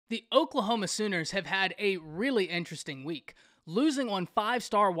The Oklahoma Sooners have had a really interesting week, losing on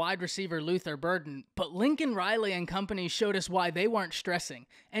five-star wide receiver Luther Burden, but Lincoln Riley and company showed us why they weren't stressing.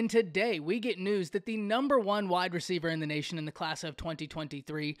 And today we get news that the number one wide receiver in the nation in the class of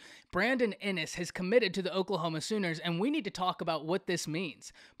 2023, Brandon Inniss, has committed to the Oklahoma Sooners, and we need to talk about what this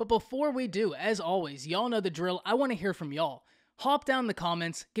means. But before we do, as always, y'all know the drill. I want to hear from y'all. Hop down in the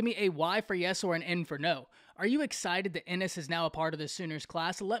comments, give me a Y for yes or an N for no. Are you excited that Inniss is now a part of the Sooners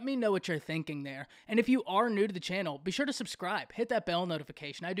class? Let me know what you're thinking there. And if you are new to the channel, be sure to subscribe, hit that bell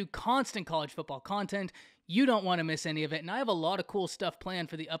notification. I do constant college football content. You don't want to miss any of it, and I have a lot of cool stuff planned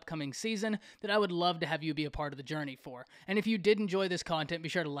for the upcoming season that I would love to have you be a part of the journey for. And if you did enjoy this content, be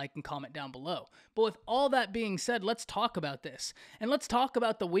sure to like and comment down below. But with all that being said, let's talk about this. And let's talk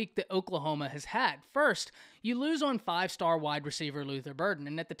about the week that Oklahoma has had. First, you lose on five-star wide receiver Luther Burden,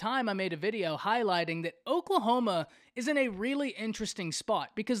 and at the time I made a video highlighting that Oklahoma is in a really interesting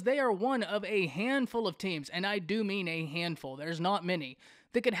spot because they are one of a handful of teams, and I do mean a handful, there's not many,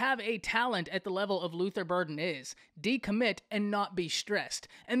 that could have a talent at the level of Luther Burden is, decommit and not be stressed.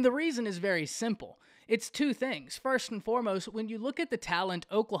 And the reason is very simple. It's two things. First and foremost, when you look at the talent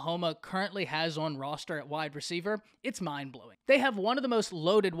Oklahoma currently has on roster at wide receiver, it's mind-blowing. They have one of the most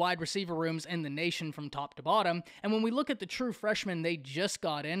loaded wide receiver rooms in the nation from top to bottom, and when we look at the true freshmen they just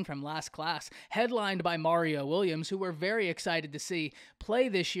got in from last class, headlined by Mario Williams, who we're very excited to see play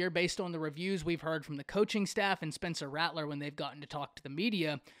this year based on the reviews we've heard from the coaching staff and Spencer Rattler when they've gotten to talk to the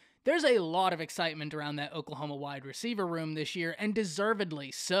media, there's a lot of excitement around that Oklahoma wide receiver room this year, and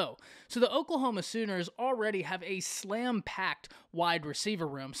deservedly so. So the Oklahoma Sooners already have a slam-packed wide receiver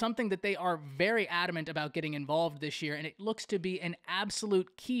room, something that they are very adamant about getting involved this year, and it looks to be an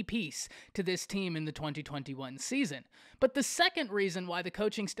absolute key piece to this team in the 2021 season. But the second reason why the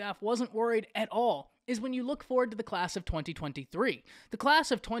coaching staff wasn't worried at all is when you look forward to the class of 2023. The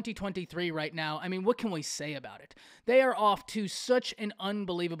class of 2023 right now, I mean, what can we say about it? They are off to such an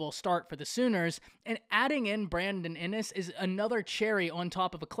unbelievable start for the Sooners, and adding in Brandon Inniss is another cherry on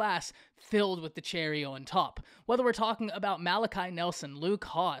top of a class filled with the cherry on top. Whether we're talking about Malachi Nelson, Luke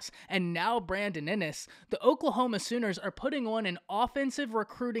Haas, and now Brandon Inniss, the Oklahoma Sooners are putting on an offensive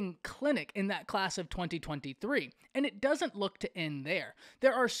recruiting clinic in that class of 2023, and it doesn't look to end there.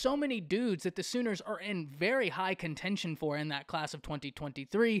 There are so many dudes that the Sooners are in very high contention for in that class of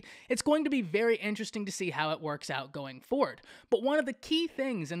 2023. It's going to be very interesting to see how it works out going forward. But one of the key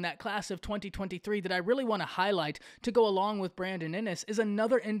things in that class of 2023 that I really want to highlight to go along with Brandon Inniss is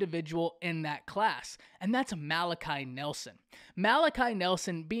another individual in that class, and that's Malachi Nelson. Malachi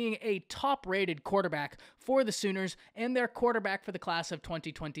Nelson being a top-rated quarterback for the Sooners and their quarterback for the class of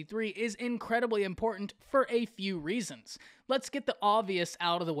 2023 is incredibly important for a few reasons. Let's get the obvious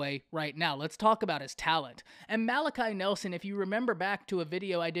out of the way right now. Let's talk about his talent. And Malachi Nelson, if you remember back to a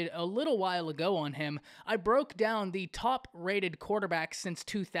video I did a little while ago on him, I broke down the top-rated quarterbacks since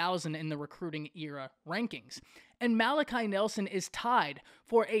 2000 in the recruiting era rankings. And Malachi Nelson is tied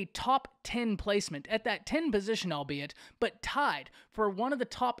for a top 10 placement, at that 10 position albeit, but tied for one of the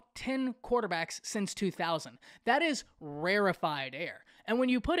top 10 quarterbacks since 2000. That is rarefied air. And when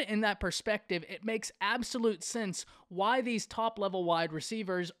you put it in that perspective, it makes absolute sense why these top-level wide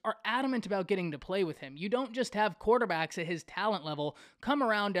receivers are adamant about getting to play with him. You don't just have quarterbacks at his talent level come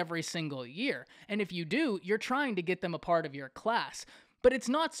around every single year. And if you do, you're trying to get them a part of your class. But it's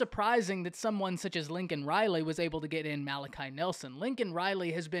not surprising that someone such as Lincoln Riley was able to get in Malachi Nelson. Lincoln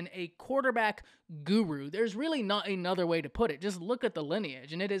Riley has been a quarterback guru. There's really not another way to put it. Just look at the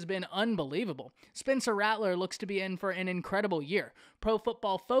lineage, and it has been unbelievable. Spencer Rattler looks to be in for an incredible year. Pro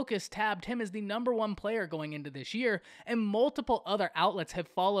Football Focus tabbed him as the number one player going into this year, and multiple other outlets have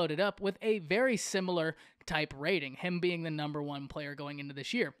followed it up with a very similar type rating, him being the number one player going into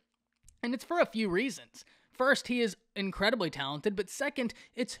this year. And it's for a few reasons. First, he is incredibly talented, but second,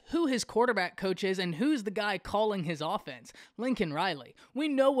 it's who his quarterback coach is and who's the guy calling his offense. Lincoln Riley. We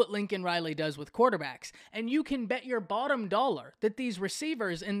know what Lincoln Riley does with quarterbacks, and you can bet your bottom dollar that these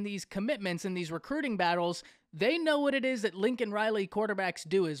receivers and these commitments and these recruiting battles, they know what it is that Lincoln Riley quarterbacks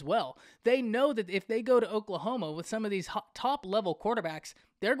do as well. They know that if they go to Oklahoma with some of these top-level quarterbacks,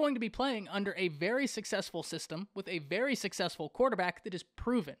 they're going to be playing under a very successful system with a very successful quarterback that is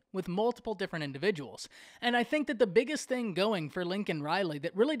proven with multiple different individuals. And I think that the biggest thing going for Lincoln Riley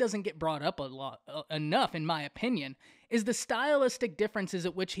that really doesn't get brought up enough, in my opinion, is the stylistic differences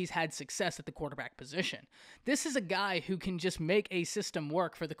at which he's had success at the quarterback position. This is a guy who can just make a system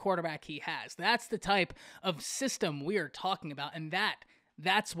work for the quarterback he has. That's the type of system we are talking about, and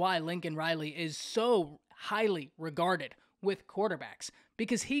that's why Lincoln Riley is so highly regarded with quarterbacks,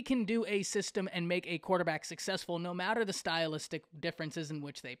 because he can do a system and make a quarterback successful no matter the stylistic differences in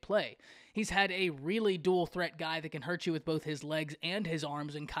which they play. He's had a really dual threat guy that can hurt you with both his legs and his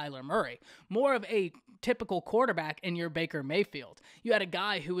arms in Kyler Murray. More of a typical quarterback in your Baker Mayfield. You had a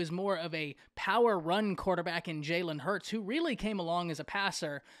guy who is more of a power run quarterback in Jalen Hurts, who really came along as a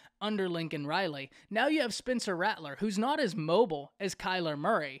passer under Lincoln Riley. Now you have Spencer Rattler, who's not as mobile as Kyler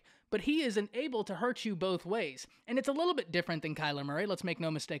Murray, but he is able to hurt you both ways. And it's a little bit different than Kyler Murray, let's make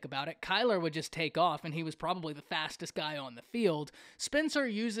no mistake about it. Kyler would just take off, and he was probably the fastest guy on the field. Spencer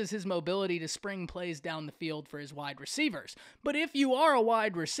uses his mobility to spring plays down the field for his wide receivers. But if you are a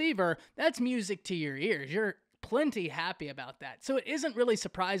wide receiver, that's music to your ears. You're plenty happy about that. So it isn't really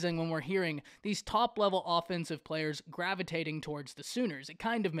surprising when we're hearing these top-level offensive players gravitating towards the Sooners. It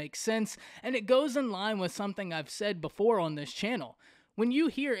kind of makes sense, and it goes in line with something I've said before on this channel. When you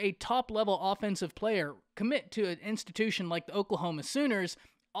hear a top-level offensive player commit to an institution like the Oklahoma Sooners,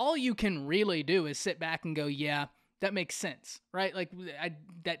 all you can really do is sit back and go, yeah, that makes sense, right?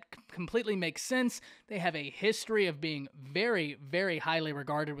 That completely makes sense. They have a history of being very, very highly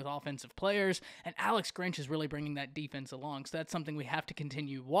regarded with offensive players, and Alex Grinch is really bringing that defense along. So that's something we have to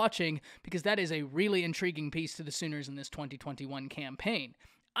continue watching, because that is a really intriguing piece to the Sooners in this 2021 campaign.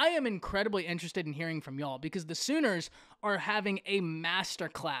 I am incredibly interested in hearing from y'all, because the Sooners are having a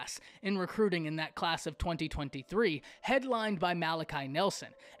masterclass in recruiting in that class of 2023, headlined by Malachi Nelson.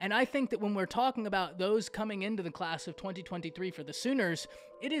 And I think that when we're talking about those coming into the class of 2023 for the Sooners,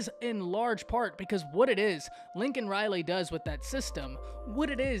 it is in large part because what it is Lincoln Riley does with that system, what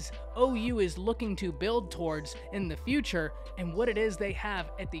it is OU is looking to build towards in the future, and what it is they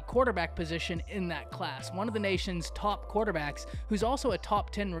have at the quarterback position in that class. One of the nation's top quarterbacks, who's also a top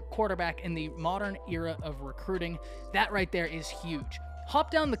 10 quarterback in the modern era of recruiting. That right there is huge.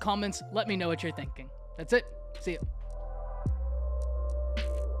 Hop down in the comments, let me know what you're thinking. That's it. See ya.